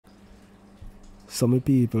Some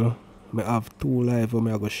people, I have two lives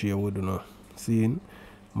I go share with you know. Seeing,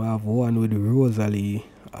 I have one with Rosealee,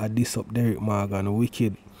 this up Derrick Morgan,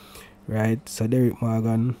 wicked. Right? So Derrick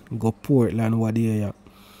Morgan go Portland what day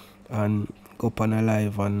and go up on a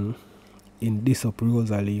live and in this up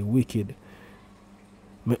Rosealee, wicked.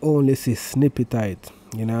 Me only see snippet it.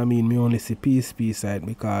 You know what I mean? Me only see piece side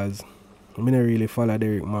because I don't really follow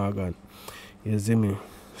Derrick Morgan. You see me?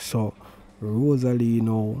 So Rosealee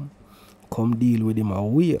now come deal with him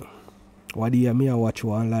away. What day me I watch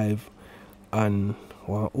one live and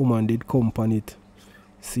one woman did come on it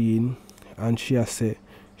scene and she has say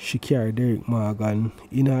she carry Derrick Morgan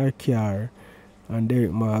in her car and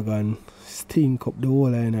Derrick Morgan stink up the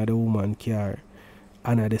whole line of the woman car.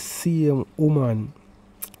 And at the same woman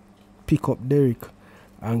pick up Derrick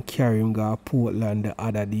and carry him go to Portland the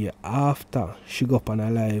other day after she go up on a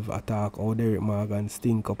live attack how Derrick Morgan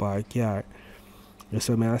stink up her car. You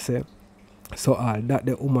see me I say? So all that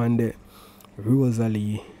the woman there,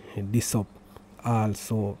 Rosealee, this up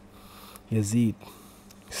also. You see it?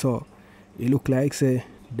 So it look like say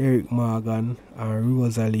Derrick Morgan and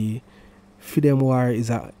Rosealee, for them war is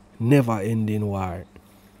a never ending war.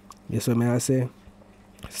 You see me I say?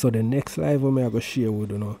 So the next live I go share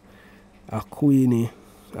with you know, a Queenie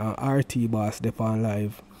and RT boss they on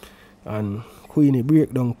live and Queenie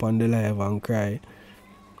break down on the live and cry.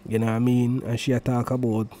 You know what I mean? And she talk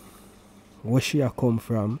about where she come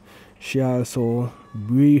from. She also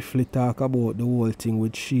briefly talk about the whole thing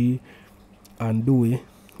with she and Dewey,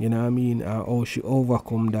 you know what I mean, and how she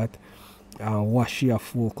overcome that and what she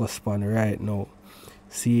focus on right now.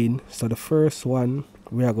 Seeing, so the first one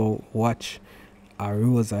we are going to watch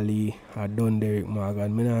Rosealee done Derrick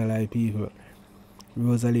Morgan. Me not like people.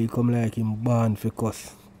 Rosealee come like him born for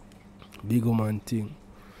cuss. Big woman thing.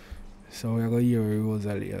 So we are going to hear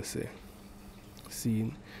Rosealee I say.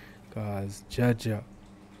 Seeing, cause Jaja.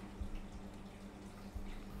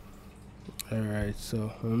 Alright,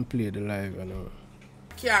 so I'm going to play the live now.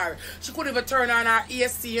 Car. She couldn't even turn on her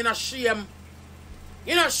AC, you know, shame.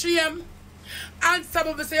 You know, shame. And some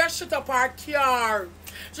of us say, shut up her car.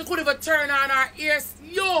 She couldn't even turn on her ears.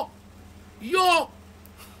 Yo, you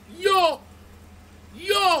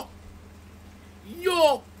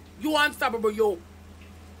unstoppable, yo.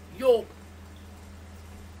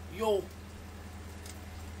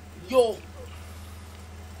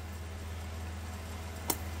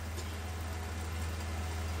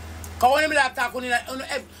 Cause when I talk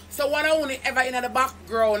so when I only ever in the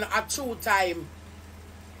background at true time.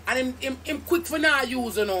 And him quick for now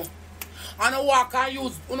use, you know. And I walk and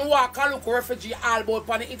look refugee all about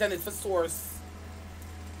on the internet for source.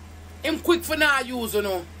 Him quick for now use, you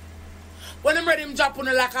know. When I'm ready him drop on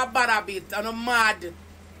like a bad bit and I'm mad.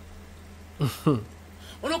 Him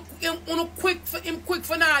quick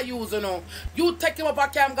for now use, you know. You take him up a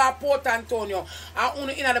cam go Port Antonio and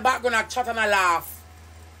in the background and chat and a laugh.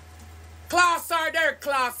 Class sir, Derrick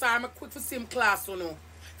class sir. I'm quick for same class, you know.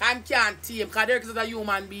 I can't team because Derrick is a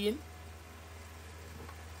human being.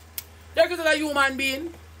 Derrick is a human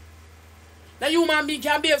being. The human being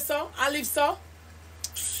can behave so and live so.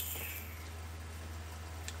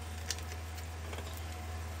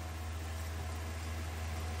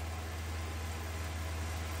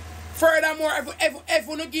 Furthermore, if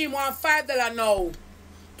you give him $5 now,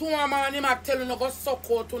 tomorrow morning I tell you to go suck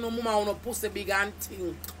out to no mama on a pussy big and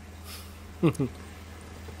thing.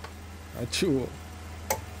 That's true.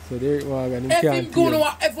 So Derrick Morgan, if you going to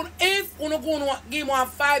give him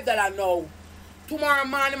 $5 now, tomorrow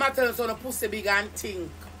morning I tell you to pussy big and thing.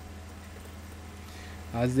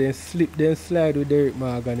 As they slip, they slide with Derrick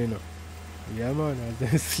Morgan, you know. Yeah, man, as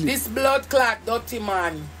they slip. This blood clot dirty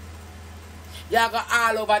man. You go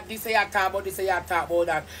all over this, you talk about this, you talk about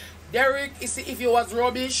that. Derrick, you see, if you was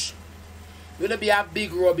rubbish, you would be a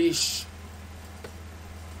big rubbish.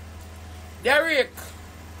 Derrick,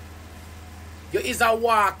 you is a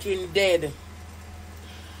walking dead.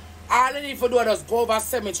 All you need to do is go over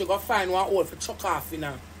cemetery, go find one hole for chuck off, you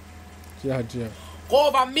know. Yeah. Go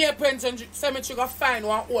over May Pension cemetery, go find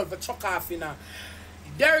one hole for chuck off, you know.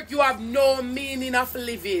 Derrick, you have no meaning of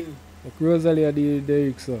living. Like Rosealee the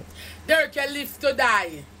Derrick, sir. Derrick, you live to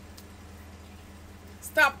die.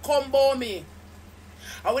 Stop combo me.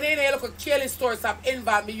 And when you look at killing stories, stop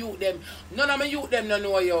involve me youth them. None of my youth them don't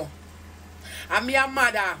know you. And me a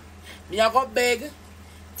mother. Me a go beg,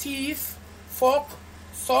 thief, fuck,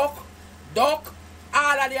 suck, duck,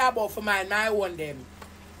 all of the above for mine. Now I want them.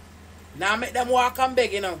 Now I make them walk and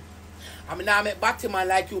beg, you know. I mean, now I make Batman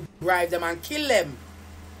like you bribe them and kill them.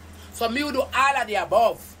 So me will do all of the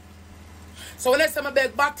above. So when I say I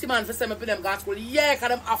beg Batman for send me to them go to school, yeah, because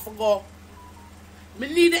them have to go. Me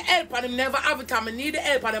need the help and him never have it, and me need the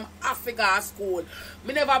help and him have to go to school.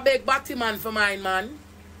 Me never beg Batty man for mine, man.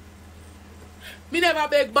 Me never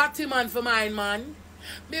beg Batty man for mine, man.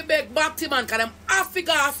 Me beg Batty man because them have to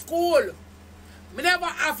go to school. Me never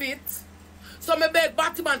have it. So me beg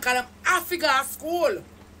Batty man because them have to go to school.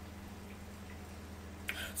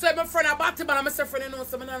 So if my friend a Batty man, I say, friend, you know,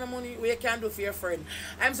 so I don't have money what you can do for your friend.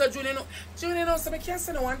 I'm so Junior, you know, so I can't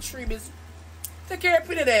send no 1 3 bills. Take care of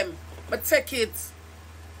them. But take it.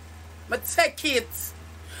 But take it.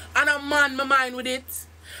 And a man my mind with it.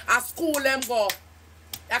 At school them go.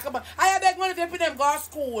 I beg money to put them go to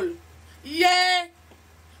school. Yeah.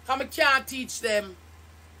 Because I can't teach them.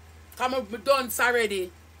 Because I'm done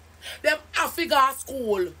already. Them have to go to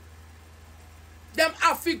school. Them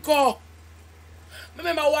have to go.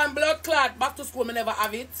 Remember one blood clot back to school, I never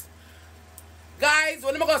have it. Guys,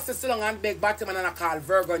 when I go to sit down and beg Batman and I call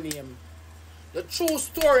Virgo name. The true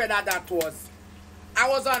story that was. I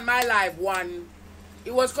was on my live one.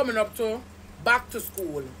 It was coming up to back to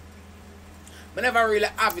school. I never really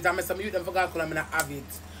have it. I must have youth and forgot because I not have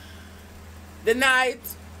it. The night,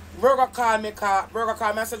 Virgo called me.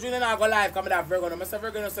 I said, Junior, I go live. Come that Virgo. I said,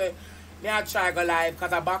 Virgo say, me I try go live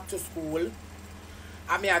because I back to school.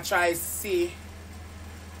 And me I try see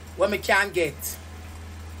what me can get.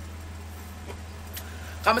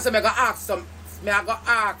 Come I say, I go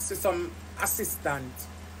ask some assistant.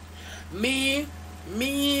 Me,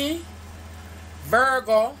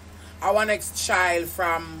 Virgo, our next child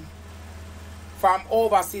from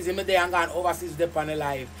overseas. Me there and gone overseas dip on the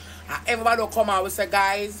live. And everybody will come out and say,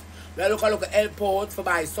 guys, we look at help out for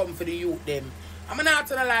buy something for the youth them. I'm not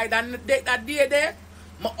gonna lie, that day there,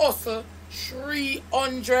 my hustle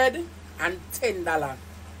 $310.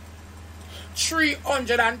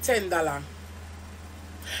 $310.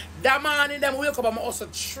 That morning, them wake up and I hustle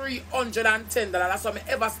 $310. That's why I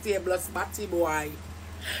ever stay blessed, Batty boy.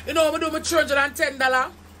 You know what I do with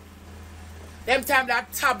 $310? Them time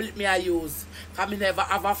that tablet me I use. Because I never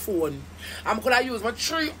have a phone. I'm going to use my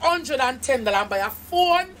 $310 and buy a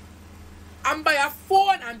phone. And buy a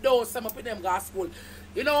phone and those some up in them go to school.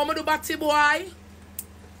 You know what I do, Batty boy? I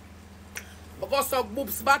go suck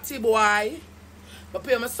boobs, Batty boy. I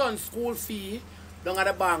pay my son's school fee down at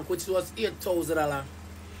the bank, which was $8,000.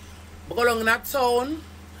 I go down in that town,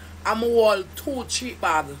 I'm all 2 cheap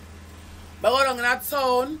bags. I go down in that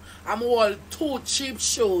town, I'm all 2 cheap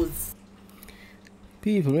shoes.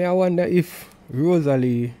 People, I wonder if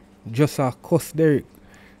Rosealee just cuss Derrick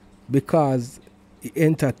because he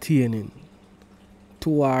entertaining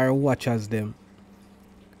to our watchers them.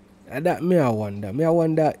 And that me I wonder. Me I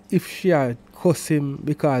wonder if she cuss him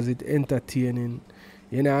because it entertaining.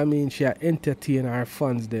 You know what I mean? She entertain her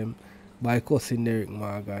fans them by cussing Derrick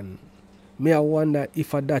Morgan. Me I wonder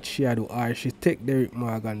if that she do or she take Derrick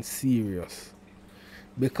Morgan serious.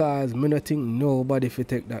 Because me not think nobody if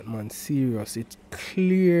take that man serious. It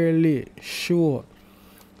clearly sure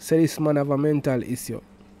say this man have a mental issue.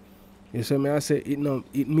 You see me I say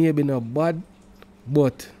it may be not bad,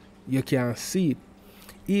 but you can see it.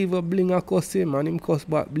 Even Blinger cuss him and him cuss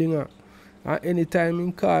back Blinger. And anytime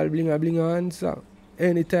him call Blinger answer.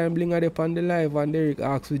 Anytime Blinger up on the live and Derrick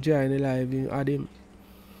asks to join the live at him.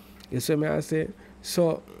 You see me I say,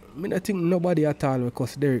 so me not think nobody at all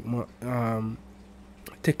because Derrick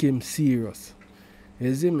take him serious.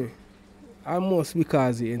 You see me? Almost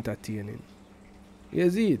because he entertaining. You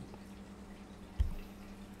see it?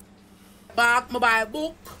 Back, I buy a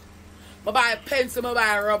book, I buy a pencil, I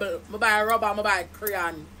buy a rubber, I buy a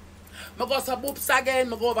crayon. I go to books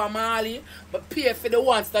again, I go over Mali, but pay for the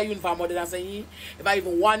ones that uniform more than I say. If I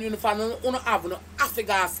even one uniform, I don't have to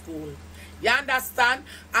go to school. You understand?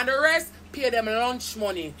 And the rest, pay them lunch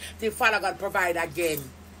money till Father God provide again.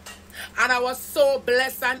 And I was so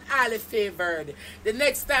blessed and highly favored. The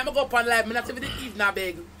next time I go up on live, I not even the evening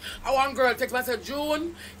beg. I one girl text me and say,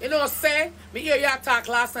 June, you know, say, me hear you talk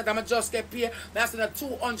last night, I just get paid. I said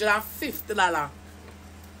 $250. And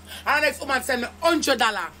the next woman send me $100.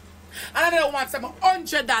 And another woman send me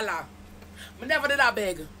 $100. I never did that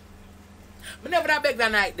beg. I never did that beg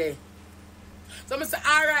that night there. So I say,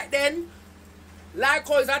 alright then. Like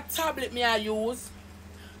how is a tablet me I use.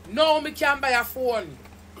 Now me can buy a phone.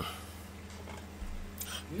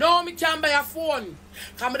 No, me can't buy a phone.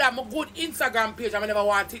 Because I have a good Instagram page and I never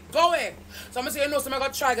want it. Go away. So I say, you know, so I'm going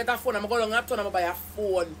to try to get a phone. I'm going to go down and I'm buy a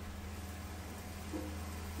phone.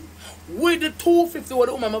 With the $250 with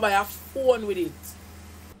the woman, I'm buy a phone with it.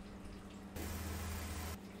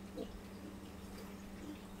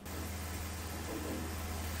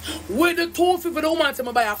 With the $250 with the woman,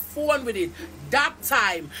 I'm buy a phone with it. That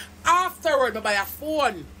time. Afterward, I buy a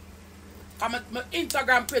phone. My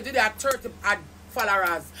Instagram page did a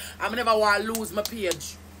followers. I never want to lose my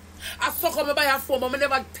page. I suck on me buy a phone, but I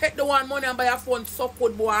never take the one money and buy a phone so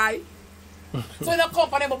good, boy. So in the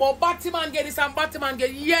company, about Batman get this and Batman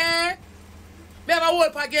get, yeah. Me have a whole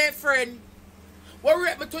girlfriend. What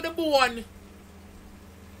rape me to the bone.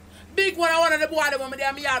 Big one, I want the boy, the one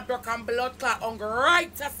there, me had broke and blood clot on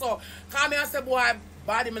right, so. Call me and say, boy,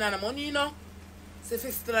 body me and the money, you know. Say,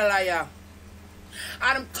 $50 liar.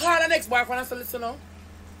 And I'm call the next boyfriend and say, listen, no.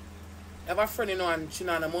 I have a friend, you know, and she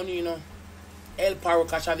not the money, you know. Help her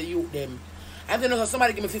cash and the youth them. And then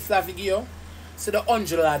somebody give me $50 to give you. So the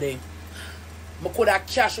 $100 there. I could have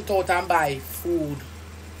cash it out and buy food.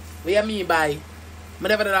 What you mean buy? I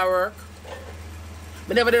never did that work.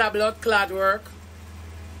 I never did that blood clot work.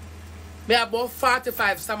 I have about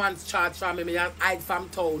 45 someone's charge from me. I hide from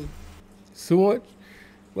town. So much?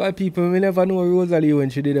 Why people may never know Rosealee when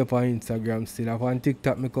she did it on Instagram still. Up on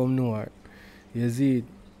TikTok me come know her. You see it?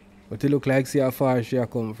 But it look like see how far she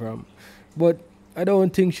come from. But I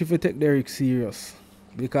don't think she will take Derrick serious.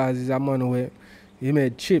 Because he's a man where he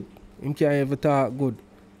made chip. He can't even talk good.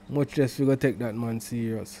 Much less we go take that man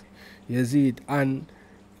serious. You see it? And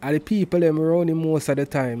the people them around him most of the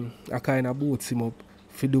time I kind of boots him up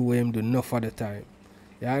to do what him do enough of the time.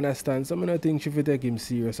 You understand? So I don't think she will take him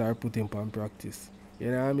serious or put him on practice.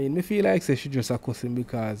 You know what I mean? I feel like say she just a cuss him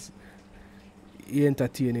because he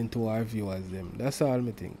entertaining to our viewers them. That's all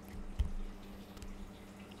I think.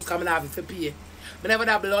 Coming out for pay. I never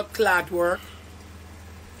that blood clot work.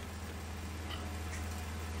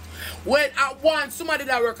 When I want somebody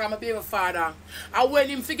that work, I'm a baby father. And when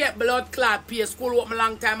him forget blood clot pay, school open a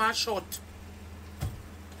long time and shut.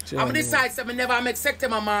 I'm decide that I never make sector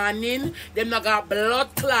my morning. Them not got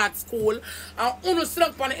blood clot school. And uno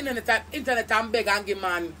slunk on the internet and beg and give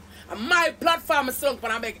man. And my platform is slunk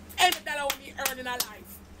on and beg any dollar we earn in a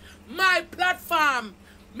life. My platform,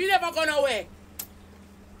 me never gone away.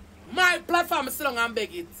 My platform is slung and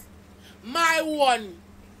beg it. My one.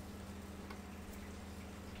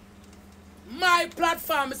 My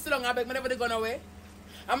platform is slung and beg me never they gone away.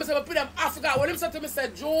 I'm say I put them Africa. When him said to me, say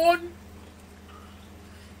June.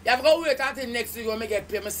 You have to go wait until next week when I get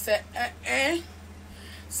paid. I say,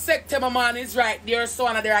 September man is right there, so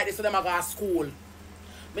and they right there, so them I go to school.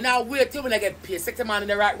 I now wait till when I get paid. September man in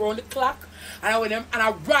the right round the clock. And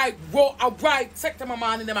I write September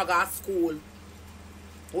man in them I go to school.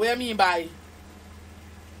 What do you mean by?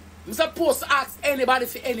 I'm supposed to ask anybody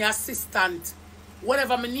for any assistant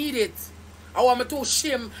whenever I need it. I want me to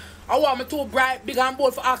shame. I want me too bright, big and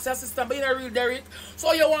bold for ask the assistant, but you know real Derrick.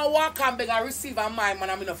 So you want to walk and beg and receive and mine, man,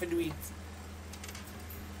 I'm enough to do it.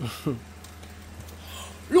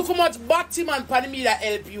 Look how much Batman pan me that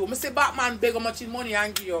help you. I say Batman beg how much in money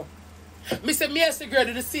and give you. I say Mercy girl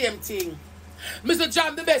do the same thing. I say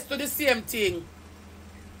John the best do the same thing.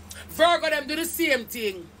 Virgo them do the same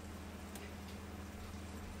thing.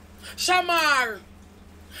 Shamar.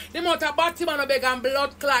 The amount of Batman beg and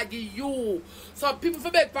blood clot give you. So people for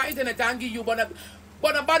beg for internet and give you, but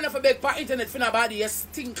the bad for beg for internet for nobody, you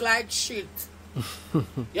stink like shit.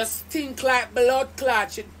 You stink like blood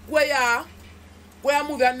clot shit. Where you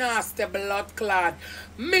move your nasty blood clot?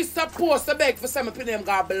 Me supposed to beg for some people them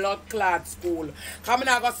got blood clot school. Come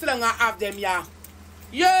now go sit down and have them, yeah.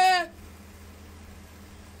 Yeah.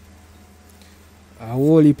 A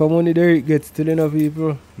whole heap of money Derrick gets to enough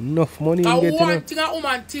people. Enough money I get one thing a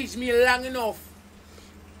woman teach me long enough.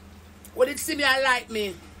 When it see me and like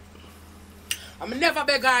me. I'm never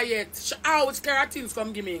beg her yet. She always carry things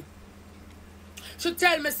come give me. She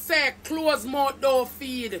tell me say close mouth don't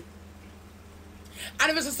feed.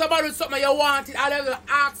 And if it's somebody with something you want it, I'll have to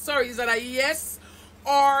ask her is that a yes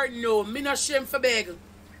or no. Me not shame for beg.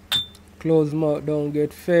 Close mouth don't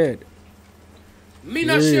get fed. Me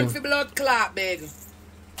not shame for blood clot beg.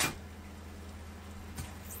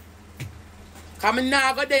 Cause me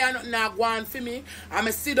now go there and nothing now go on for me. And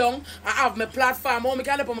me sit down and have my platform. How me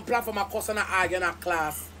can on my platform and cuss and argue in a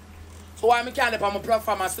class. So why me can't on my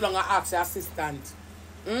platform and sit down and ask the assistant?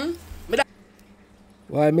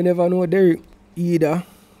 Why me never know Derrick either.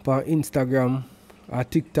 On Instagram or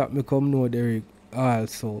TikTok me come know Derrick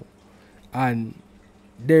also. And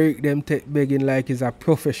Derrick them take begging like he's a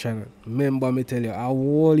professional. Remember me tell you, a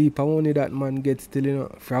whole heap of money that man gets still, you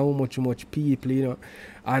know, from how much people, you know.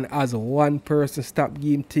 And as one person stop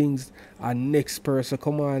giving things, and next person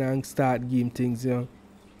come on and start giving things, you know.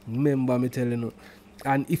 Remember me tell you.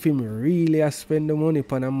 And if him really spend the money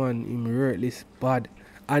upon a man, him worthless bad.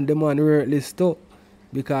 And the man worthless too.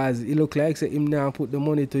 Because it look like say him now put the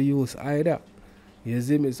money to use either. You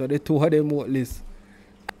see me? So the two of them worthless.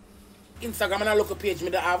 Instagram and a local page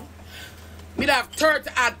me have. Me have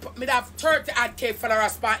 30 odd K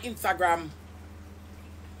followers on Instagram.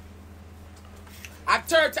 At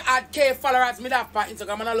 30 odd K followers me that on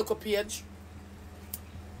Instagram and a local page.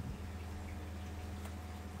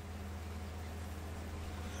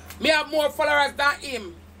 Me have more followers than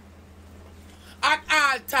him. At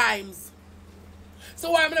all times.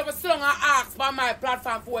 So why I never sit down and ask for my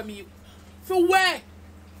platform for me? For where?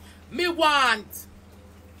 Me want.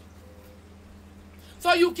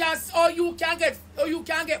 So you can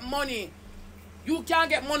get money. You can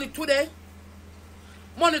get money today.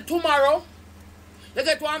 Money tomorrow. You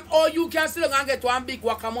get one, or you can still and get one big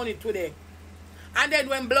whack of money today. And then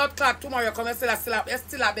when blood clot tomorrow you come and still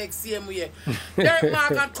a big same way. Derrick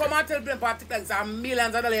Mark can come and tell them particularly some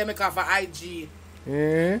millions of dollars you make off for IG.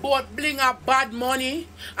 But bring up bad money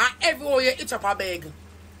and everywhere you itch up a bag.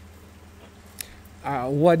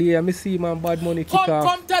 What do you see man bad money kick off?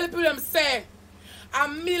 Come tell people them say a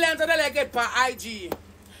millions of dollars you get per IG.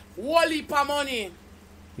 Wally per money.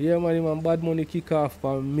 Yeah man, bad money kick off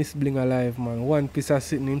for Miss Bling Alive man. One piece of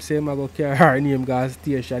sitting him say I go carry her name gas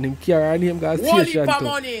station. Him carry her name gas station Wally per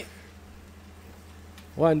money.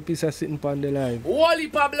 One piece of sitting on the live. Wally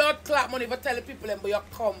per blood clot money for tell the people them but you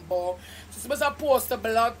come boy. So supposed to post a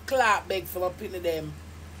blood clot beg for my people them.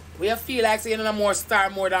 Where you feel like saying no more star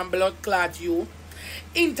more than blood clot you.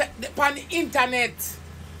 On the internet.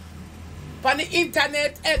 On the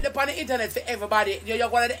internet, help on the internet for everybody. You're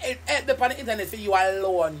going to help on the internet for you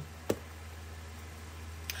alone.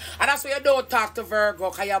 And that's why you don't talk to Virgo,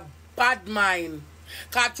 because you're bad mind.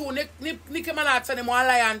 Because two, Nicki Minaj send him one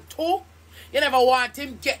lion too. You never want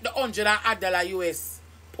him get the $100 US.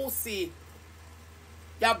 Pussy.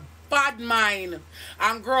 You're bad mind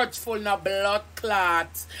and grudgeful no blood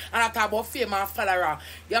clot. And I talk about fame and follower.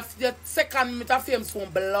 Your second meter fame soon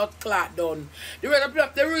blood clot done. The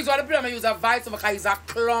reason why the player use a vice because he's a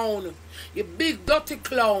clown. You big dirty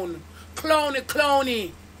clown.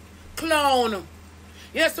 Clowny. Clown.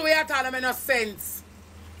 Yes, so we are telling him no sense.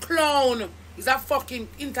 Clown. He's a fucking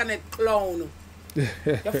internet clown.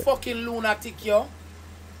 You fucking lunatic, yo.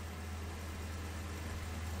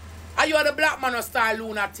 Are you the black man or star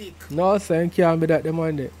lunatic? No, sir, him can't be that the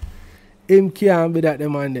man there. Him can't be that the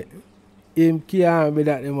man there. Him can't be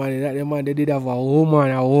that the man there. That the man there did have a woman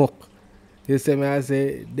at work. You see me, I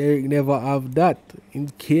say, Derrick never have that. Him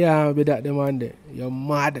can't be that the man there. You're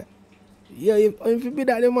mad. Yeah, if you be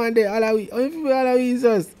that the man there, if you be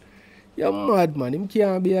Aloysius, you're mad, man. Him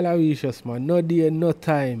can't be Aloysius, man. No day, no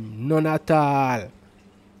time. None at all.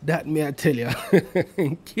 That me I tell you.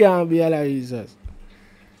 Him can't be Aloysius.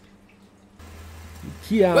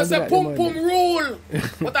 What's a pum rule?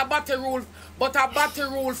 But a battle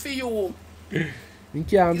rule for you.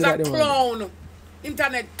 He's a clown.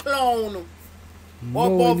 Internet clown.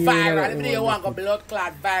 Or viral. Every day you want to go blood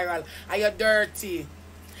clot viral. And you're dirty.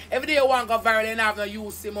 Every day you want to go viral, you don't have no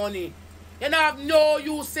use of money. You don't have no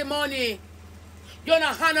use of money. You don't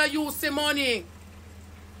have no use of money.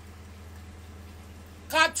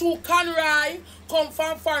 Because two Conroy come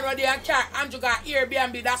from foreign where they are car and you got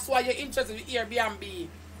Airbnb. That's why you're interested in Airbnb.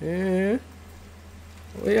 Yeah.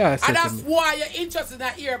 Well, yeah, and that's why you're interested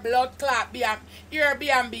in blood clot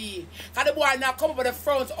Airbnb. Because the boy now come up with the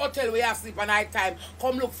frowns hotel where you sleep at night time.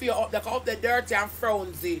 Come look for you up there, up the dirty and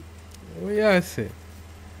frownsy. Well, yeah, say.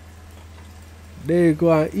 They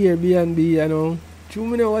go on Airbnb, you know. Two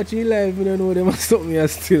minutes watching live, you don't know them something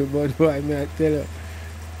else still, but why may I tell you?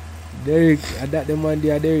 Derrick, that the man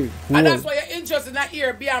there, Derrick. And that's why you're interested in that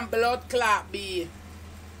Airbnb blood clot, B.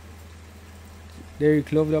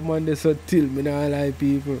 Derrick love the man there so till me not lie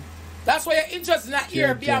people. That's why you're interested in that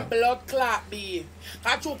Airbnb blood clot, B.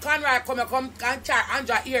 Because you come and try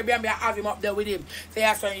Andrew Airbnb and have him up there with him.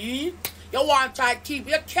 Say, so you want to try to keep,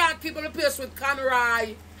 you can't keep on the place with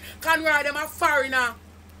Conroy. Conroy, them a foreigner.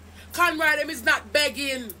 Conroy, them is not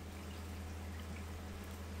begging.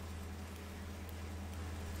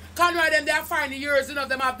 Conroy, them they are foreign years, enough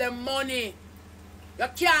them have them money. You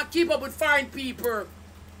can't keep up with foreign people.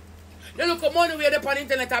 They look at money where they on the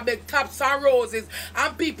internet and beg taps and roses.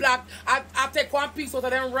 And people I take one piece out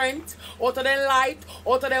of them rent, out of them light,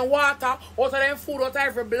 out of them water, out of them food, out of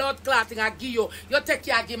every blood clotting I give you. You take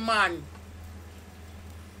care of the man.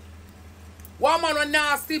 One man will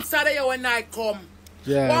not sleep Saturday when night come.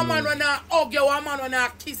 Yeah, one man will not hug you, one man will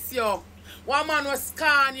not kiss you. One man will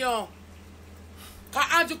scan you. Because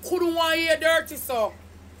Andrew couldn't want you dirty, so.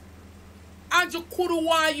 Andrew couldn't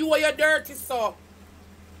want you when you're dirty, so.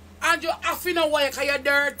 Andrew half in a way because you're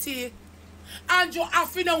dirty. Andrew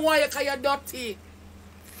half in a way because you're dirty.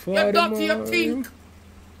 You're dirty, you think.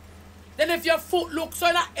 Then if your foot looks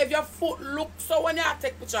so, when you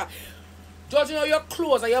take picture, judging on your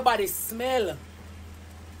clothes and your body smell.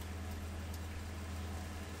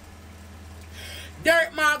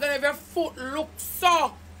 Derrick Morgan, if your foot look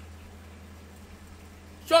so.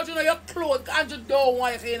 So you know your clothes and you don't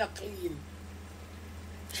want it clean.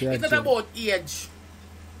 It's not about age.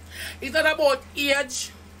 It's not about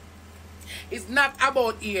age. It's not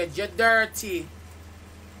about age. You're dirty.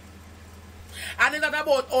 And it's not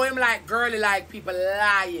about oh him like girly like people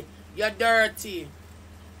lie. You're dirty.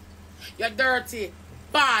 You're dirty.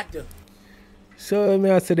 Bad. So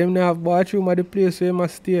I say them not have bathroom at the place where him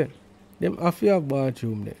stay. Them have to have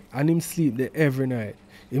bathroom there. And him sleep there every night.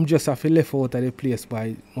 Him just have to left out of the place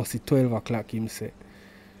by must be 12 o'clock him say.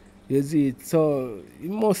 You see it? So he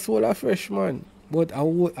must hold a fresh man. But I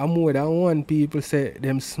more than one people say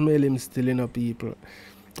them smell him still in a people.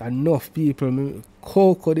 Enough people,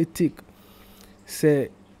 cocoa the tick, say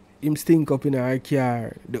him stink up in her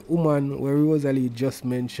car. The woman where Rosealee just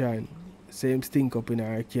mentioned, say him stink up in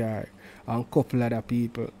her car. And couple other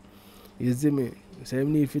people. You see me? So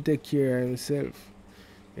him need to take care of himself.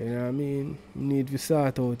 You know what I mean? He need to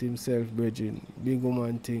sort out himself, brethren. Big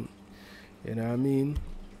woman thing. You know what I mean?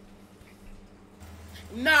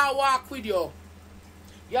 Now walk with you.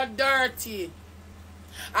 You're dirty.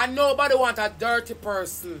 And nobody want a dirty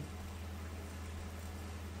person.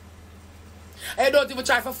 And you don't even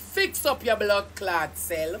try to fix up your blood clot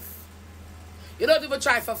self. You don't even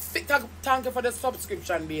try to fix. Thank you for the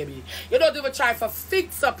subscription, baby. You don't even try to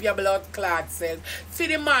fix up your blood clot self. See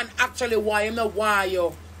the man actually want him, not want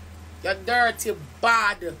you. You're dirty,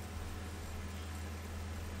 bad.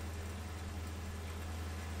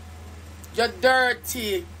 You're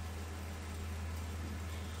dirty.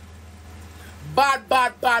 Bad,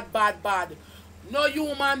 bad, bad, bad, bad. No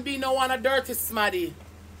human being no want a dirty smaddy.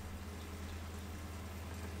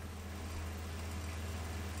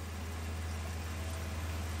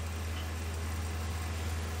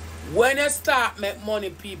 When you start make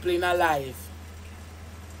money people in a life,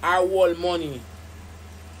 our whole money,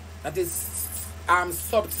 that is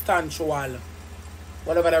substantial,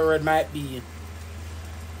 whatever the word might be,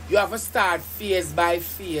 you have to start phase by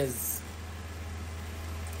phase.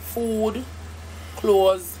 Food,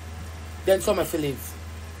 clothes, then some have to live.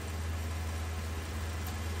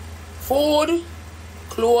 Food,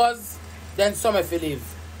 clothes, then some have to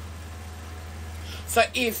live. So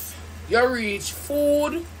if you reach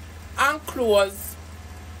food and clothes,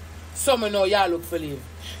 some know y'all look for live.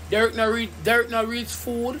 Derrick no reach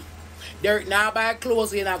food. Derrick now buy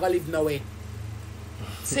clothes, you not gonna live no way.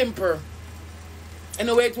 Simple. And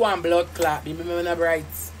no way to one blood clot, be me not bright.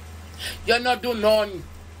 You not do none.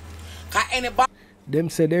 Cause anybody Them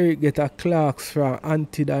say Derrick get a clerks from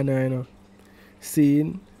Auntie Dana, you know.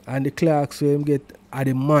 Seeing? And the clerks where him get are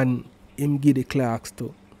the man him give the clerks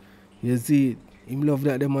to. You see it? Him love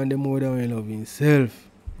that the man the more than he love himself.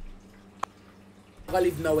 gonna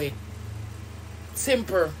live no way.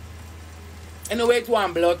 Simple. And no way to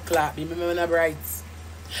one blood clot, be me not bright.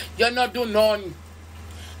 You not do none.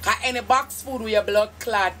 Cause any box food with your blood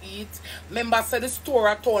clot eat, members say the store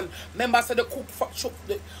at town, members say the cook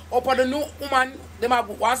up on the new woman, them have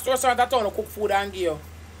one store at town to cook food and give you.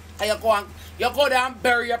 And you go there and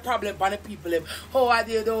bury your problem on the people live. Oh, I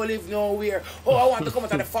don't live nowhere. Oh, I want to come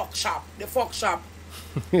out of the fuck shop. The fuck shop.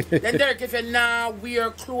 Then Derrick, if you not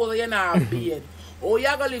wear clothes, you're not beard. Oh, you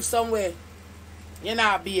gonna live somewhere. You're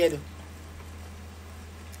not beard.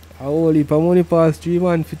 I only if I'm only past 3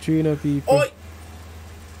 months for 3 people. Oh,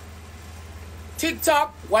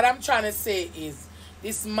 TikTok, what I'm trying to say is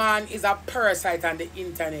this man is a parasite on the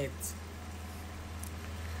internet.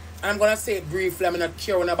 I'm gonna say it briefly, I'm not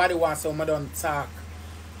care when nobody wants so I don't talk.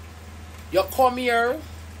 You come here,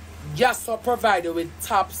 just to provide you with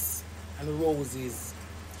tops and roses.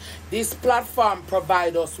 This platform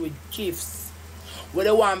provides us with gifts.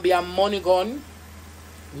 Whether want to be a money gun,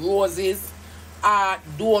 roses, art,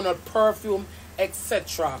 donut, perfume,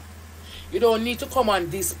 etc. You don't need to come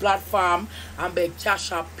on this platform and beg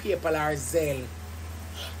Cash App, PayPal or Zelle.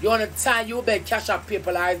 The only time you beg Cash App,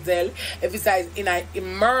 PayPal or Zelle if it's in an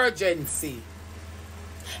emergency.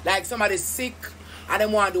 Like somebody sick and they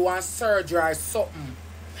want to do one surgery or something.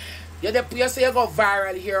 You say you go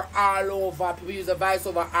viral here all over. People use a voice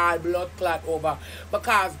over all blood clot over.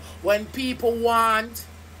 Because when people want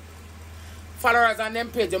followers on them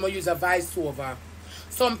page, they will use a voice over.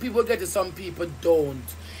 Some people get it, some people don't.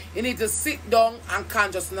 You need to sit down and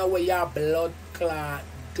conscious know what your blood clot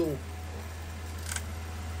do.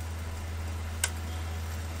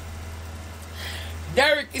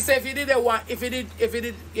 Derrick, he said if he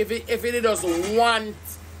did just want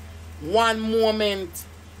one moment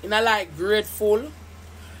in a like grateful,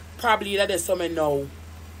 probably that is something now.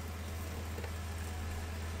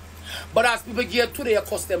 But as people get today, you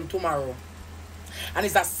cost them tomorrow. And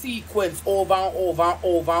it's a sequence over and over and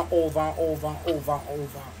over and over and over and over and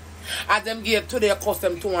over. As them give today,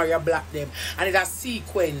 custom tomorrow you black them. And it's a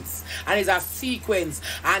sequence. And it's a sequence.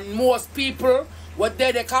 And most people, what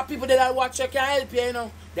they call people that watch you can help you, you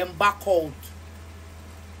know, them back out.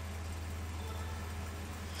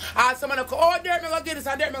 And someone will go, oh, Derrick, me go get this,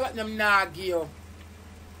 and Derrick, me go them nah give you.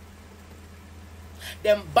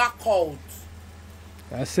 Them back out.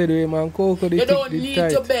 I said, hey, man, Coco, you don't need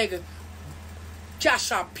to beg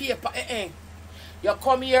cash or paper. You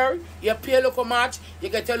come here, you pay a local match, you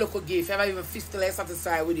get a local gift. You never even fiscally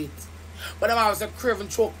satisfied with it. But I was a craven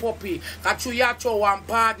choke puppy. Because you throw one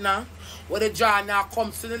partner, where the jar now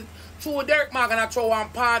comes to the... Through Derrick man gonna throw one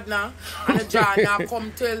partner, and the jar now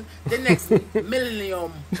come till the next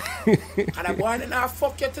millennium. And the boy now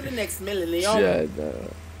fuck you till the next millennium. Shut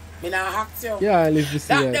up. Me nah hack you. Yeah, I live to see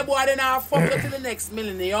that. The boy now fuck you till the next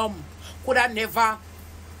millennium. Could I never...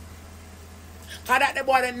 Because that the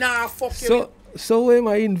boy now fuck you. So when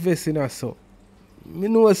I invest in us, so I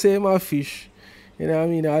know say my fish, you know what I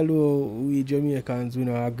mean, although we Jamaicans, we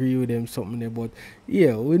don't agree with them something there, but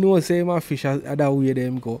yeah, we know say my fish other way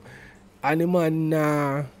them go. And the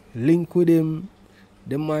man link with him,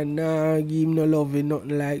 the man give him no love and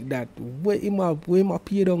nothing like that. Where him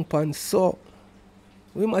pay down pan so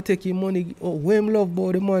we might take him money, where him love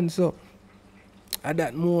about the man so at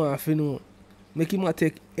that more you know. Make him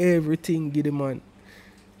take everything give the man.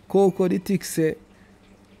 Coco the tick say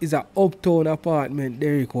is a uptown apartment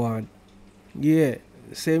Derrick want. Yeah.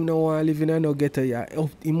 Same no want live in a no ghetto. Yeah.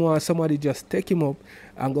 He want somebody just take him up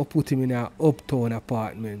and go put him in an uptown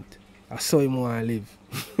apartment. I saw him want live.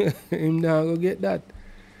 Him now go get that.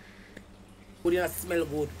 Could you not smell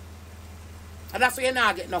good? And that's why you're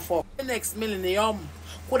not getting no fuck. The next millennium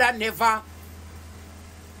could I never.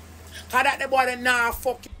 Cause that the boy now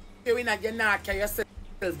fuck you in and you not carry yourself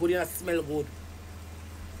good, you not smell good.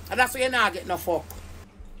 And that's why you're not getting no fuck.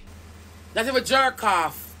 Not even jerk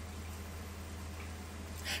off.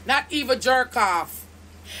 Not even jerk off.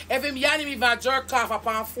 If him yarn him even jerk off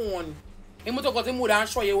upon phone, he must go to mood and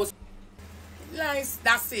show you was nice,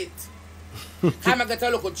 that's it. I'm gonna get a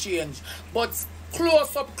local change. But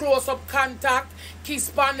close up contact, kiss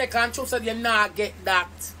pan neck and choose that you not get that.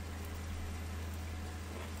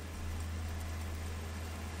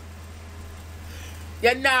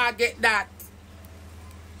 You not get that.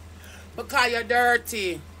 Because you're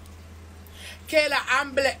dirty. Kayla,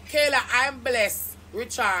 I'm blessed.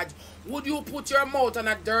 Richard, would you put your mouth on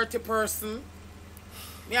a dirty person?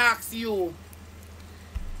 Me ask you.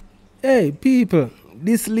 Hey, people,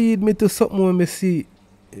 this lead me to something when me see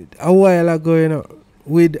a while ago, you know,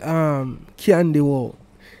 with Candy War.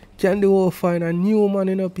 Candy War find a new man,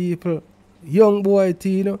 you know, people. Young boy,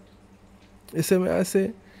 you know. You see me, I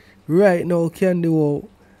say, right now, Candy War,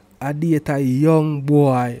 I date a young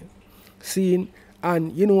boy. Seeing,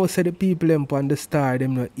 and you know, say the people them on the star,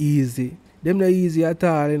 them not easy. Them not easy at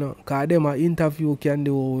all, you know, because them a interview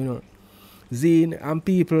Candy War, you know. Zine and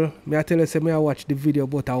people, me I tell you, say me I watch the video,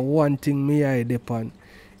 but one thing me I depend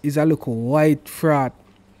is a look white frat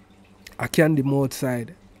a Candy mouth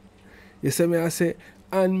side. You see me I say,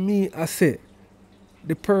 and me I say,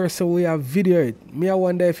 the person we have video it, me I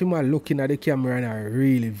wonder if him are looking at the camera and I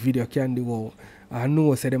really video Candy War. I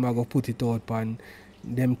know say them I go put it out on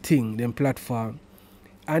them thing, them platform.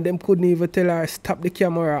 And them couldn't even tell her stop the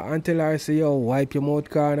camera and tell her say, yo, wipe your mouth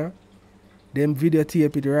corner. Them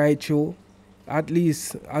videotape it right through. At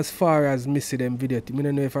least as far as me see them video, I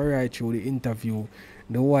don't know if I write through the interview,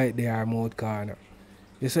 the white they are mouth corner.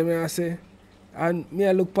 You see me I say? And me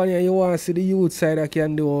I look upon you want to see the youth side I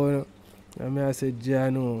can do. You know? And me I say,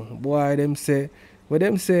 Jano, boy them say, but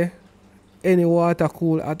them say, any water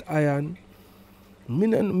cool at iron. Me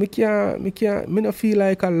no feel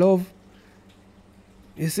like I love.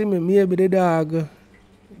 You see me, maybe the dog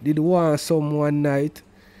did want some one night.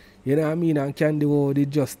 You know what I mean? And Candy War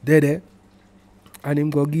did just dead it. And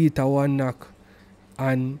him go get a one knock.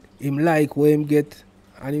 And him like what him get.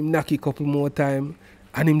 And him knock a couple more time.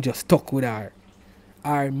 And him just stuck with her.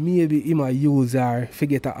 Or maybe him a use her to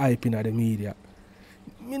get a hype in the media.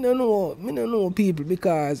 Me no know people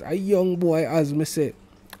because a young boy as me say.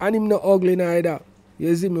 And him not ugly neither.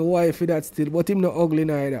 You see me wife that still. But him not ugly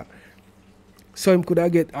neither. So him could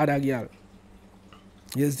have get other girl.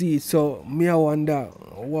 You see, so me I wonder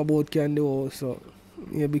what about Candy War. So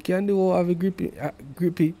maybe Candy War have a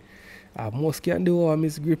grippy. Most Candy War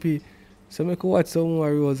miss grippy. So me could watch some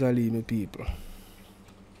more Rosealee, me people.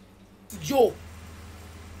 Yo.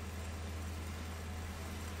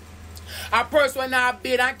 A person when I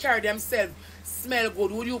bathe and carry themselves smell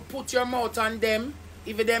good. Would you put your mouth on them?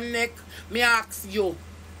 If them neck, me ask you.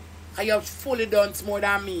 Cause you fully done more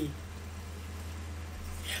than me.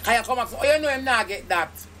 Cause you come back, oh, you know him not get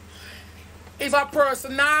that. If a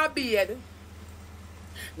person not bed,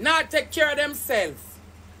 not take care of themselves.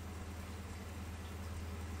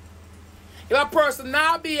 If a person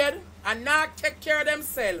not bed and not take care of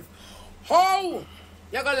themselves, how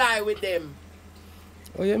you gonna lie with them?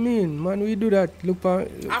 What you mean? Man, we do that. Look for...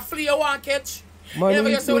 A flea you want catch? Man, You never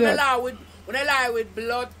we just say do when that. I lie with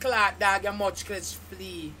blood clot dog, you much catch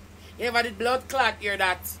flea. You never did blood clot hear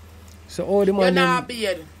that? So all the You're man not them,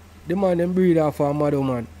 beard. the man them breed off a mother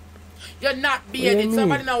man. You're not you bearded. mean?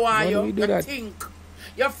 Somebody know why Man, you. we do You that. think.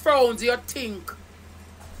 Your frowns, you think.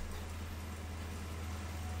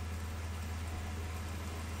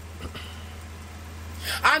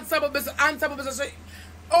 And some people say,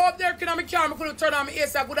 oh, up there, can I make I could turn on my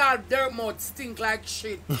ears, I could have dirt mouth stink like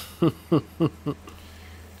shit.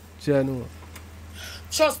 Jano.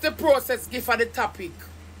 Trust the process, give her the topic.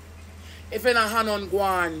 If you're not hand on go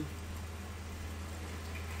on.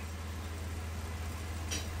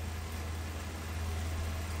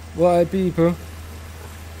 Well, people,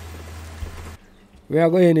 we are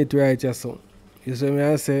going it right just so. You see me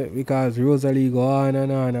I say, because Rosealee go on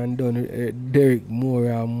and done Derrick more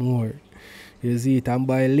and more. You see it, and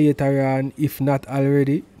by later on, if not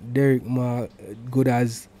already, Derrick more good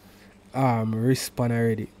as respond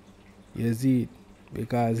already. You see it,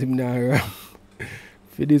 because him now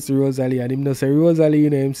for this Rosealee, and him not say Rosealee, you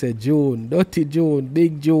know, him say June, dirty June,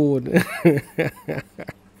 big June.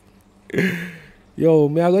 Yo,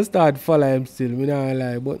 me I go start follow him still, me not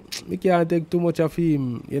lie, but me can't take too much of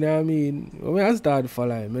him, you know what I mean? But me I start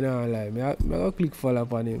follow him, me not lie, me I go click follow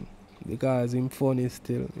upon him, because him funny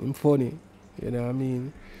still, him funny, you know what I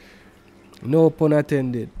mean? No pun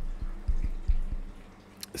intended.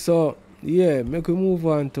 So, yeah, make we move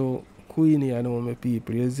on to Queenie, I know my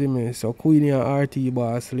people, you see me? So Queenie and RT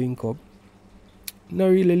Boss link up. Not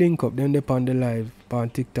really link up, them on the live, on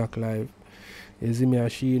TikTok live. You see me,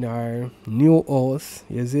 and she in her new house.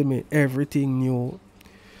 You see me, everything new.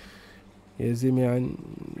 You see me,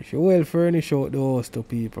 and she well furnish out the house to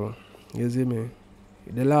people. You see me.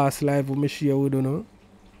 The last live with me share with you know,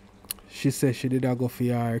 she said she did go for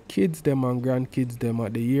her kids them and grandkids them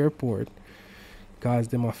at the airport. Because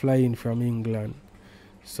them are flying from England.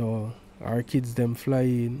 So our kids them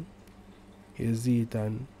flying. You see it,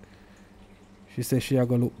 and she said she a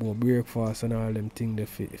go look for breakfast and all them things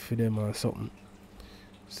for them or something.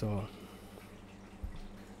 So,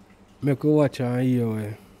 make her watch and hear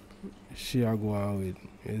where she a go on with.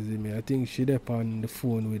 You see me? I think she dep on the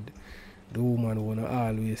phone with the woman who wanna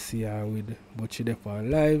always see her with. But she dep on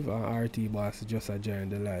live and RT Boss just a join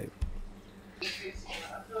the live.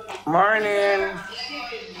 Morning.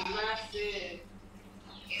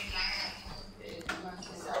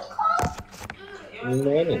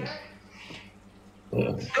 Morning. Do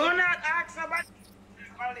not ask about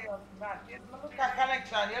look at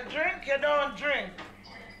connection. You drink, you don't drink.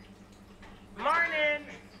 Morning.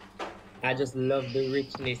 I just love the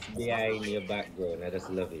richness behind your background. I just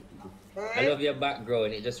love it. I love your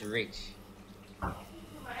background. It's just rich. Oh,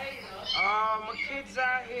 my kids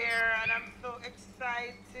are here and I'm so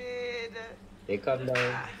excited. They come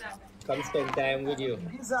down, come spend time with you.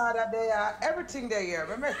 These are that they are everything they here.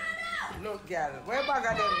 Remember? Look, girl, where bag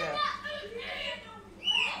are them there?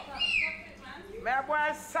 May I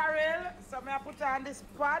boil sorrel, so may I put on this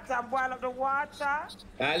pot and boil up the water.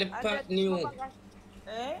 All the pot new.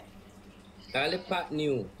 Eh? All the pot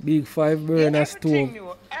new. Big 5 burner stove.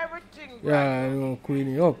 New. Everything Yeah, I know,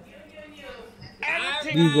 Queenie up.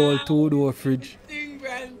 Everything. Big old 2-door fridge. Everything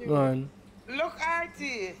brand new. Man. Look,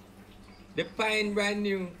 Artie. The pine brand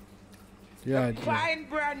new. Yeah, Fine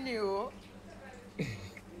brand new.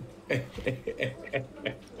 The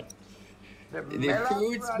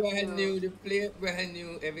fruits brand new, the plate brand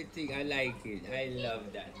new, everything. I like it. I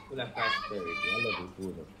love that. Full of prosperity. I love it. Full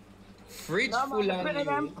of. Fridge No, full man, of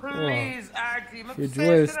them, new. please, Artie. Fridge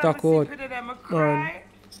well stock out. Cry.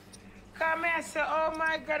 Come here, say, oh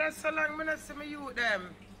my God, that's so long I not see me you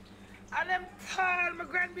them. And them tall, my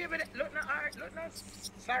grandbaby. Look now, Art, look now.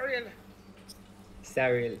 Sorry.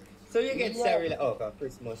 Cyril. So you get Cyril. Oh, 'cause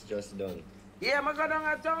Christmas just done. Yeah, I go down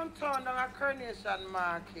a downtown, down a Coronation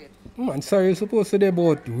Market. Man, sorry, you're supposed to be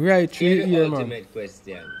about right through Here's the here, man. ultimate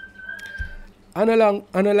question. I know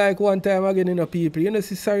like one time again, you know, people, you know,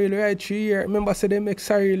 see Cyril right through here. Remember, say they make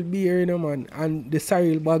Cyril beer, you know, man, and the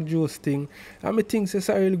Cyril bag juice thing. And me think say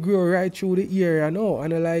Cyril grow right through the area, you know.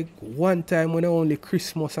 And I like one time when only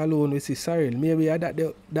Christmas alone we see Cyril. Maybe that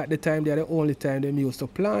the time they're the only time them used to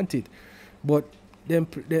plant it. But them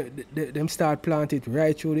start plant it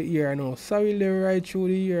right through the year, you know. Cyril they right through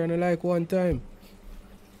the year, and I like one time.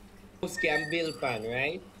 Scam bill pan,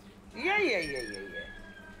 right? Yeah.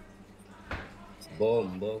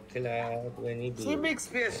 Bombo clad when he See bill. big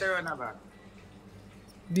space there on the back.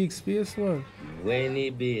 Big space, man. When he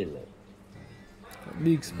bill.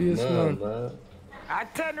 Big space, man. Mama. I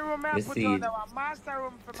turn the room I Me put on see. the master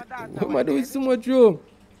room for my daughter. What am I doing so much room?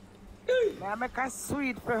 I make a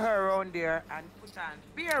suite for her around there and put on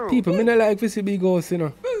beer room. People, me not like to see big house, you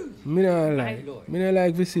know. Me not like. Lord. Me not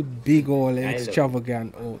like to see big old love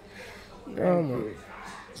extravagant house. No, man.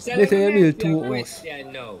 So Better let you me build ask you a 2 house.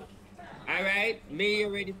 question now. Alright? Me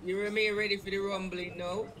you ready? You ready for the rumbling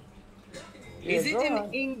now? Is it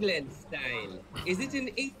in England style? Is it in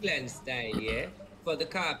England style, yeah? For the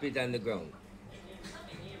carpet and the ground?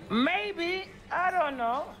 Maybe. I don't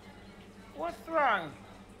know. What's wrong?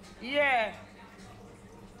 Yeah.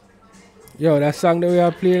 Yo, that song that we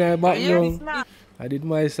are playing at back Yeah, now. it's not. I did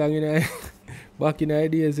my song in back in the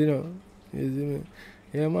days, you know. You see me?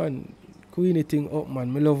 Yeah, man. Queenie thing up,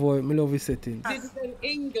 man. Me love his setting. Is it in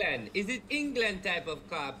England? Is it England type of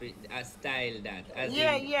carpet style that? As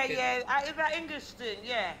Yeah. in, It's an English thing.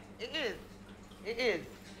 Yeah, it is.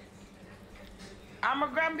 I'm a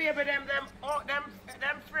grandbaby. Them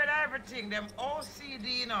afraid of everything. Them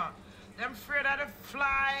OCD, you know. Them afraid of the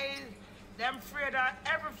flies. Them afraid of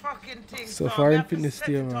every fucking thing. So we far in have to fitness set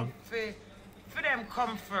there, it man. up for them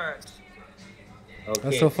comfort.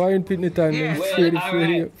 And so far in Pitney time, Yeah. them Well,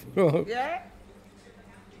 afraid. alright. Yeah.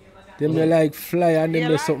 Them they like fly and them You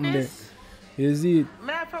do like something there. this? You see it?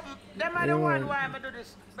 Them are the one why I do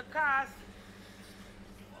this because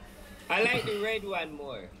I like the red one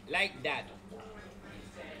more. Like that.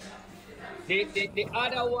 The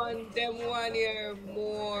other one, them one here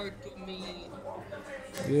more to me.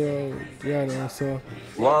 Yeah, no, so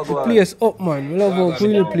the Wagwan. place up, man. We love how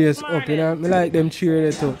Queenie place up, you know. morning. Me like them cheer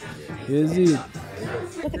it up. You see it?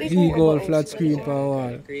 Big old flat screen for a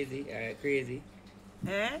wall. Crazy, crazy.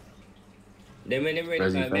 eh? Then when them ready,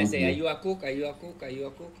 Crazy, man, I thank say, you. are you a cook? Are you a cook? Are you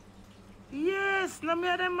a cook? Yes, no me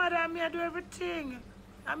and them mother, me I do everything.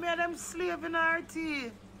 I me and them slave in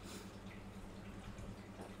RT.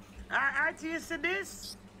 RT, you see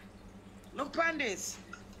this? Look on this.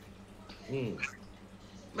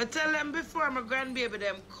 But tell them before my grandbaby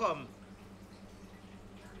them come.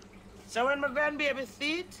 So when my grandbaby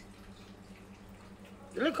see it,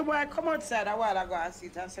 the little boy come outside a while ago and see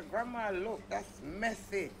it and say, Grandma, look, that's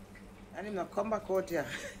messy. And him not come back out here.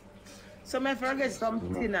 So me forget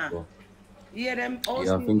some dinner. Yeah, them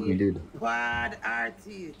Yeah, I think we did. Quad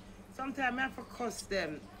RT. Sometimes I have to cuss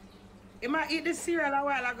them. He might eat the cereal a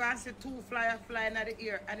while ago and see 2 fly in the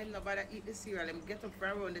ear and him nobody eat the cereal. Him get up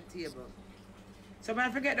from around the table. So when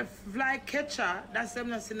I forget the fly catcher, that's them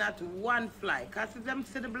not see not 1 fly. Because if them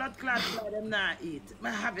see the blood clot fly, them not eat. I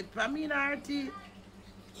have it for me in RT.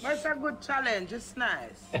 But it's a good challenge. It's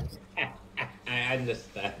nice. I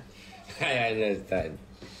understand. I understand.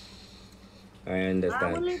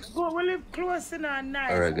 We live close in our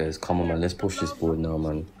night. Alright, guys, come on, man. Let's push this board now,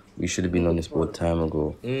 man. We should have been on this board time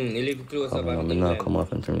ago. You live close Come up on, on man. Now England. come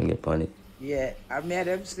off and trying to get on it. Yeah, I made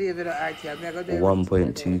them slave in the RT. I made them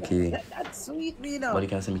 1.2k. That's sweet, me now. Somebody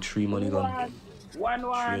can send me 3 money gun. 1 3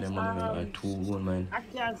 of them money gun. 2 1 mine. I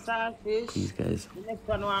can't saltfish. Please, guys. The next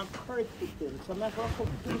one curry chicken. So I'm going to cook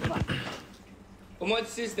 2 back. How much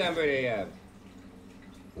system, brother, you have?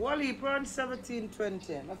 Wally, around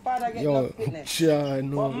 1720. My father get Yo, no fitness. yeah, I But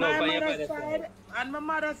know. my but your mother's mother side, and my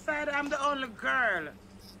mother's side, I'm the only girl.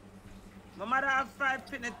 My mother have 5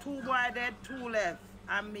 fitness, 2 boy dead, 2 left.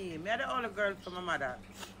 And me. Me are the only girl for my mother.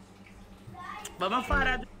 But my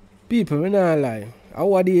father... People, me not lie. I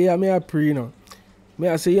want to hear me a pre, you know. Me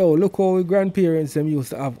I say, yo, look how we grandparents them used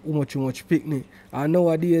to have how much picnic. And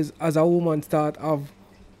nowadays, as a woman start have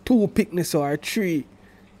 2 picnics or 3,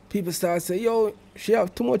 people start say, yo, she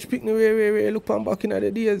have too much picnic, way. Look on back in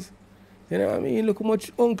the days. You know what I mean? Look how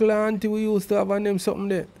much uncle and auntie we used to have on them something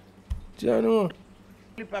there. Do you know?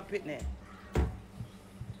 Flip a picnic.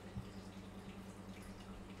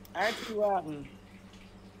 I see what happened.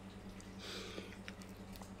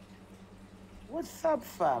 What's up,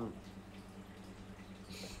 fam?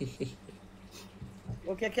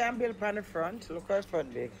 Look, you can build on the front. Look how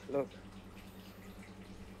front big. Look.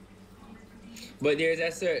 But there's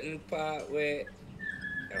a certain part where...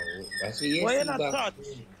 Oh, watch your Why you AC not box. touch?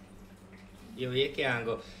 Yo, you can't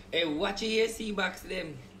go. Hey, watch your AC box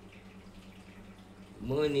them.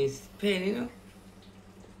 Money spent, you know?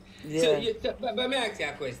 Yeah. So, but let me ask you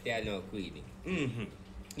a question now, Queenie.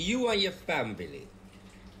 You and your family.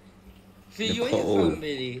 For you and your Nicole.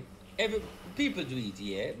 family, people do it,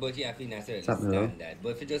 yeah, but you have in a certain Something, no? standard. But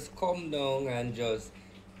if you just come down and just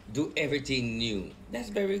do everything new, that's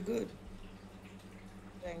very good.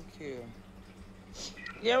 Thank you.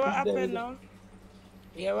 Yeah, what happened now?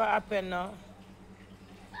 Yeah, what happened now?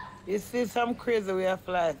 You see some crazy way of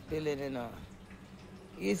life dealing, you know.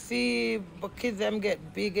 You see, but kids them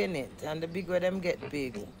get big in it, and the bigger them get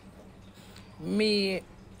big. Me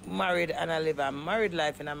married and I live a married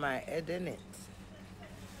life in my head in it.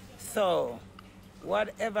 So,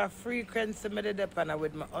 whatever frequency me did upon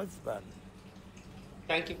with my husband.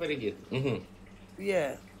 Thank you for the gift.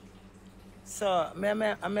 Yeah. So, me and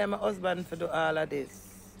my husband for do all of this.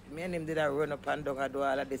 Me and him did a run up and down and do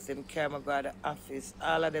all of this. Him carry me go to the office,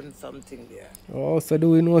 all of them something there. Oh, so do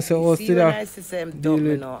we know so see when I see him dump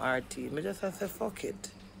me now, RT, me just have to say fuck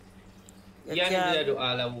it. You can't do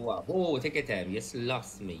all of what? Oh, take your time. You just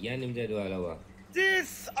lost me. You can't do all of what?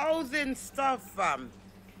 This housing stuff, fam.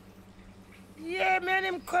 Yeah, me and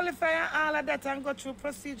him qualify and all of that and go through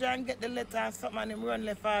procedure and get the letter and something and him run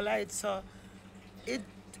left all right. So,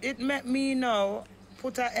 it made me now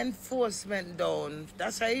put an enforcement down.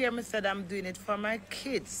 That's why here I said I'm doing it for my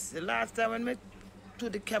kids. The last time when I to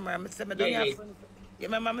the camera, I said I don't have fun. You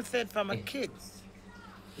remember I said for my kids?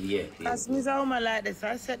 Yeah. As me a woman like this,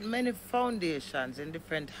 I set many foundations in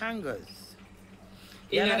different hangers.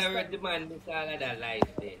 In other words, the man miss all of that life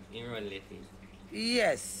then, in run let it.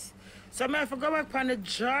 Yes. So I have to go back on the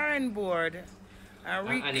drawing board and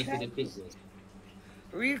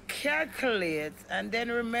recalculate and then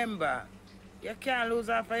remember, you can't lose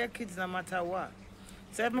half of your kids no matter what.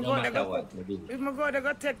 So if I go, they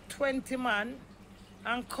go take 20 man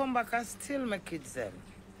and come back and steal my kids then.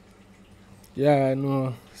 Yeah, I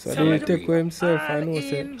know. So they take for himself, I know.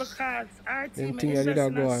 Because our team is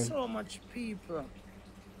just so much people.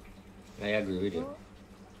 I agree with you.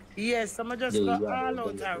 Yes, so I just go all out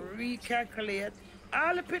and recalculate.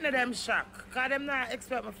 All the people them shock. Because them not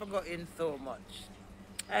expect me to go in so much.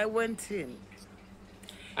 I went in.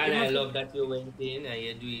 And I love that you went in and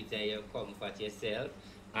you do it and you comfort yourself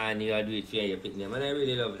and you do it for your picnic. And I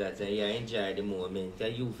really love that and you enjoy the moment.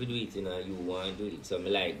 And you do it, you know, you want to do it,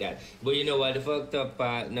 something like that. But you know what the fucked up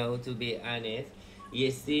part now, to be honest,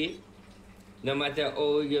 you see, no matter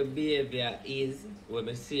how your behavior is, when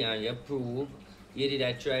you see and you prove, you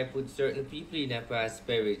did try put certain people in a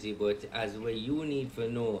prosperity, but as what you need to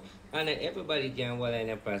know, and everybody can walk in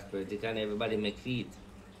a prosperity, can everybody make feet.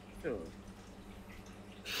 Sure.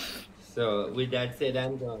 So with that said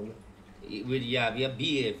and done, you have your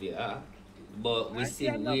behavior, but we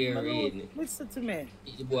see we're in. Listen to me.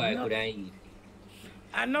 The boy couldn't eat.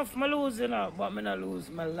 Enough me lose, you know, but me not lose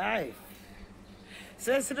my life.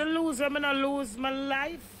 So instead of losing, me not lose my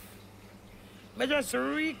life. I just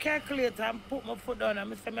recalculate and put my foot down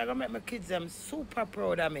and I say, I'm going to make my kids them super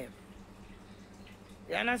proud of me.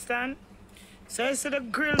 You understand? So you see the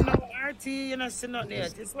grill now, RT, you don't see nothing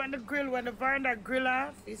yet. It's when the veranda grill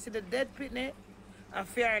off, you see the dead pitney, a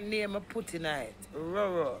fair name I put in it.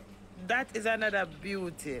 Roro. That is another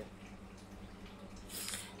beauty.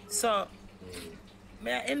 So,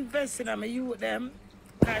 may I invest in them, you with them?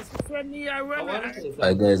 Because when you are running...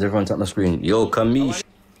 Hi guys, everyone's at my screen. Yo, Kamish.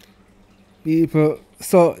 People,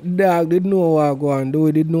 so dog did know what go on, though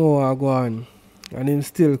he did know what go on. And him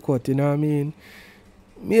still cut, you know what I mean?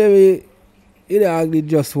 Maybe he dog did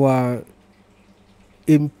just want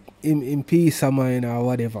him peace of mind or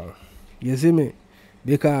whatever. You see me?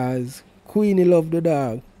 Because Queenie love the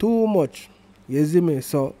dog too much. You see me?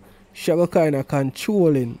 So she go kind of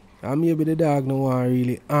controlling. And maybe the dog no want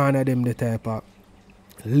really honor them the type of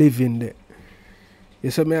living there. You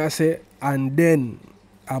see me I say? And then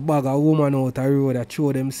a bag of woman out the road that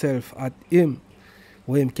throw themselves at him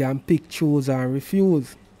where him can pick, choose and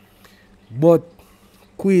refuse. But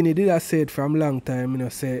Queenie did have said from long time, you know,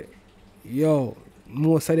 say, yo,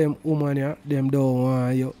 most of them women here, them don't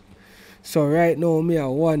want you. So right now, me I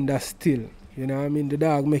wonder still, you know what I mean, the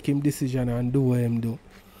dog make him decision and do what him do.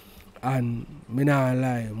 And me not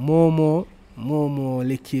lie, Momo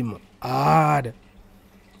lick him hard.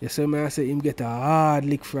 You see me I say him get a hard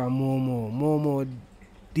lick from Momo. Momo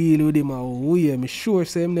deal with him a way. Me sure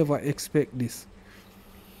say him never expect this.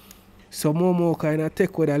 So Momo kind of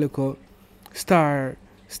take with a little star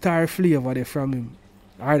flavor there from him.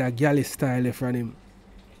 Or the galley style there from him.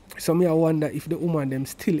 So me I wonder if the woman them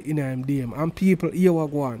still in him DM. And people here what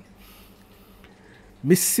go on.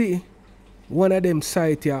 Me see one of them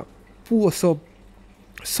site here post up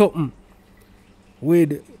something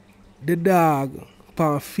with the dog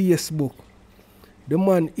on Facebook. The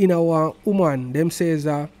man in a one woman, them says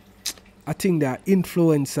I think that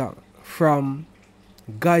influencer from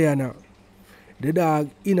Guyana. The dog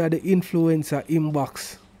in the influencer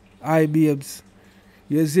inbox. Hi babes.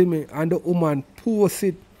 You see me? And the woman post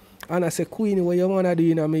it. And I say, Queenie, what you wanna do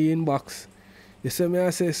in my inbox? You see me I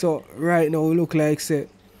say, so right now we look like say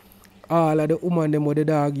all of the woman them what the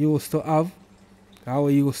dog used to have, how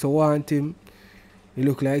we used to want him, it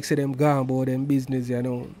look like say them gone about them business, you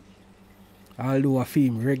know. Although a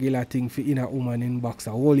film regular thing for in a woman inbox,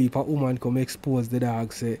 a whole heap of woman come expose the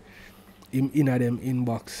dog say him in a them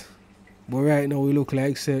inbox. But right now we look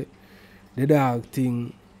like say the dog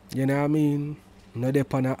thing, you know what I mean? Not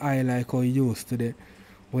up on a eye like how he used to the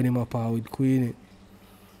when him up with Queenie.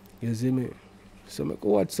 You see me? So I go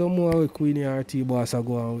watch some more with Queenie RT boss I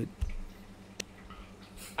go on with.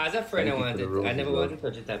 As a friend, Thank you for the I roses, never love. want to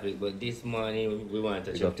touch a topic, but this morning we want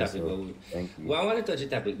to touch Big a up topic. yourself. But Thank you. well, I want to touch a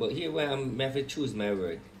topic, but here where I have to choose my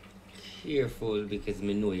word. Careful because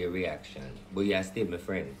me know your reaction, but you are still my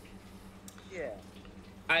friend. Yeah.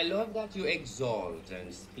 I love that you exalt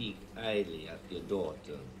and speak highly of your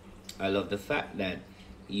daughter. I love the fact that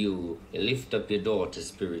you lift up your daughter's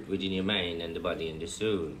spirit within your mind and the body and the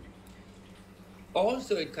soul.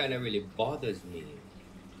 Also, it kind of really bothers me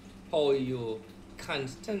how you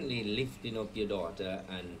constantly lifting up your daughter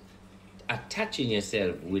and attaching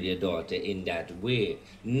yourself with your daughter in that way.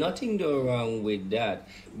 Nothing go wrong with that.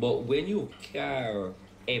 But when you carry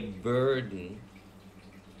a burden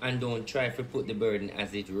and don't try to put the burden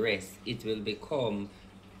as it rests, it will become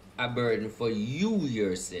a burden for you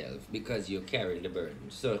yourself because you're carrying the burden.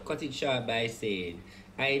 So cut it short by saying,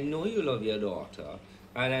 I know you love your daughter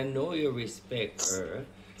and I know you respect her,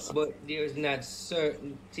 but there's not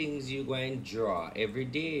certain things you go and draw every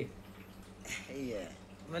day. Yeah.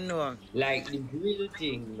 I know. Like the grill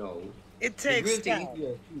thing now. It The grill takes thing is time.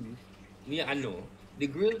 your food. Yeah, I know. The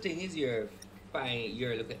grill thing is your fine,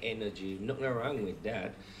 your little energy. Nothing wrong with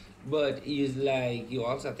that. But it's like you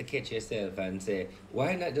also have to catch yourself and say,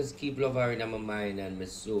 why not just keep love her in my mind and my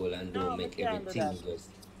soul and No, don't we make can't do everything that. just.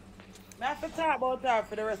 I have to talk about that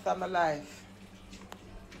for the rest of my life.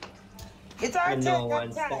 It all I take know a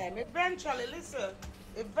one step. time. Eventually, listen.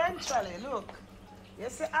 Eventually, look. You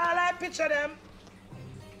see, all I picture them.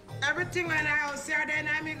 Everything when I was here, then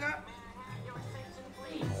I go.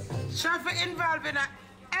 Traffic involved in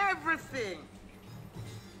everything.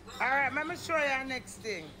 All right, let me show you our next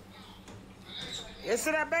thing. You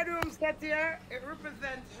see the bedroom set here? It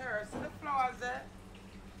represents her. See the flowers there?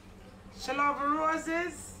 She love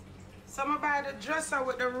roses. So I'm buy the dresser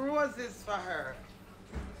with the roses for her.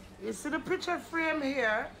 You see the picture frame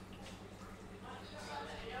here?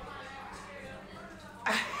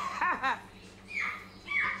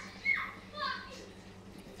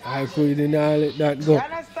 I couldn't let that You go.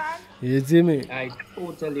 understand? You see me? I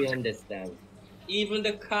totally understand. Even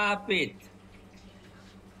the carpet.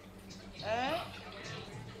 Eh?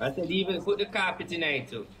 I said, even put the carpet in it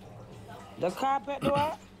too. The carpet do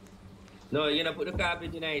what? No, you know, put the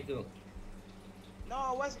carpet in it too. No,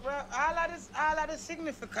 all of the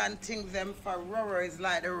significant things them for Roro is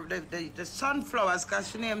like the sunflowers, cause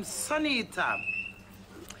she named Sunita.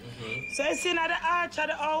 So you see now the arch of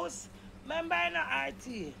the house, remember in the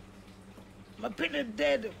RT, my pretty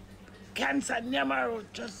dead cancer Nyamaru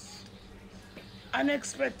just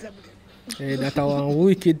unexpectedly. Hey, that a one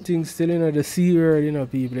wicked thing still, you know, the C word, you know,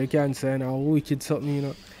 people. They can't say no wicked something, you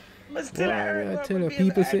know. But still Well, I heard I tell you, baby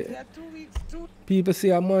people RT say, are 2 weeks too. people say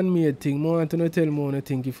a man-made thing. More want to tell me one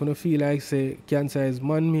thing. If you don't feel like say cancer is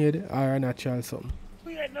man-made or a natural something.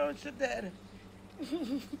 We ain't know she dead.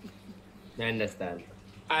 I understand.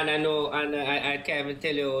 And I know, and I can't even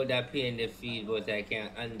tell you how that pain they feel, but I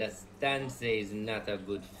can understand say it's not a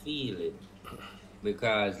good feeling.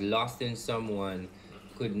 Because lost in someone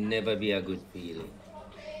could never be a good feeling.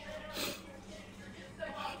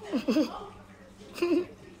 You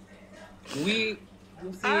see,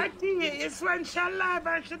 RT, it's when she alive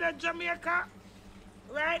and she at Jamaica.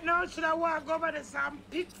 Right now, should I walk over there some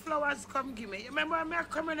pick flowers come give me? You remember when I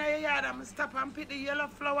come in your yard and I stop and pick the yellow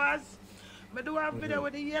flowers? I do a video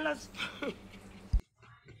with the yellow.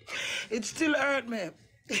 It still hurt me.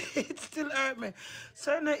 It still hurt me.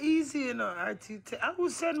 So it's not easy, you know, RT. I will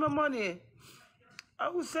send my money. I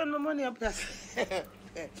will send my money up there.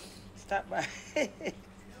 Stop by.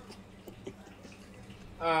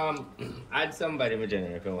 add somebody, my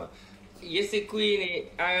general, if you want. You see, Queenie,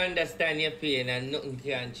 I understand your pain and nothing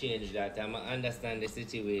can change that. I understand the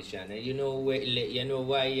situation. And you know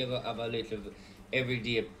why you have a little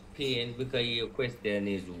everyday pain because your question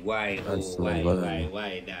is why, That's oh, my brother.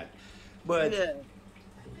 why that. But Yeah.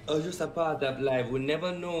 it's just a part of life. We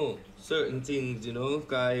never know certain things, you know,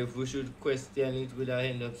 because if we should question it, we'd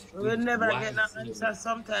end up We'll with never why get no thing. answer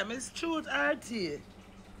sometimes. It's truth, RT.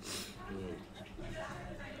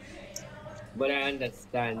 But I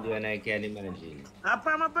understand you and I can imagine.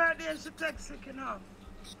 Upon my birthday, she text sick, you know.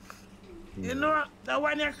 You know, that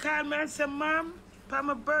when you call me and say, Mom, for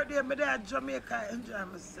my birthday, I'm there at Jamaica, enjoy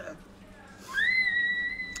myself.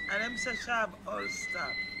 And them say she have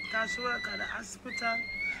Ulster. Because she work at the hospital.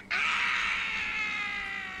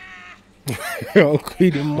 Yo,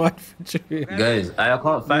 Queenie mad for you. Guys, I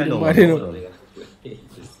can't find no one. Queenie Hold on.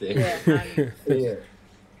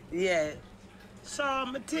 Yeah. So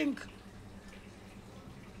I think,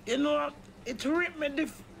 you know, it ripped me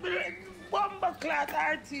the bomber clock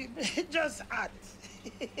RT, just hot.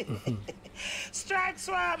 Strike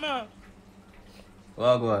swammer.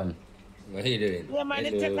 Well, go on. What are you doing? Yeah, man,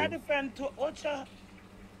 it take a different to Ocha.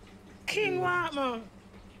 King what, man?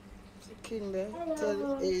 King there,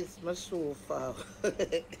 tell is my show far.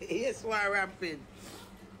 Yes, why ramping?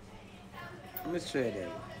 I'm sure that.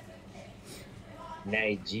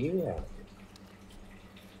 Nigeria.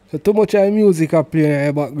 So too much of music I play in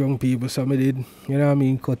the background, people, so I did, you know what I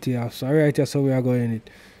mean, cut it off. So right here, so we are going it.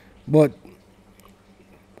 But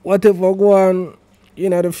whatever go on, you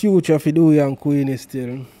know, the future for do young Queenie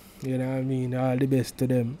still, you know what I mean, all the best to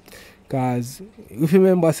them. Cause if you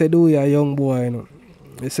remember, say do a young boy, you know,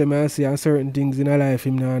 you say man see certain things in a life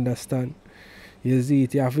him not understand. You see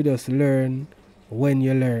it, you have to just learn when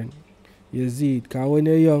you learn. You see it, cause when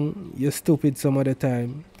you're young, you're stupid some of the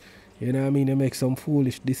time. You know what I mean? You make some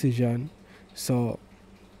foolish decision. So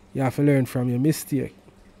you have to learn from your mistake.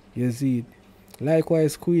 You see it.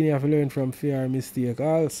 Likewise, Queen, you have to learn from fear and mistake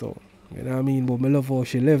also. You know what I mean? But I love how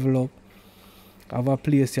she level up. Have a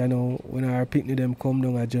place, you know, when our picnic them come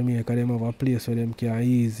down at Jamaica, them have a place where them can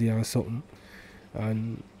easy and something.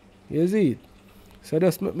 And you see it. So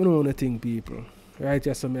just make me know the thing, people. Right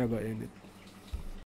here, so I got in it.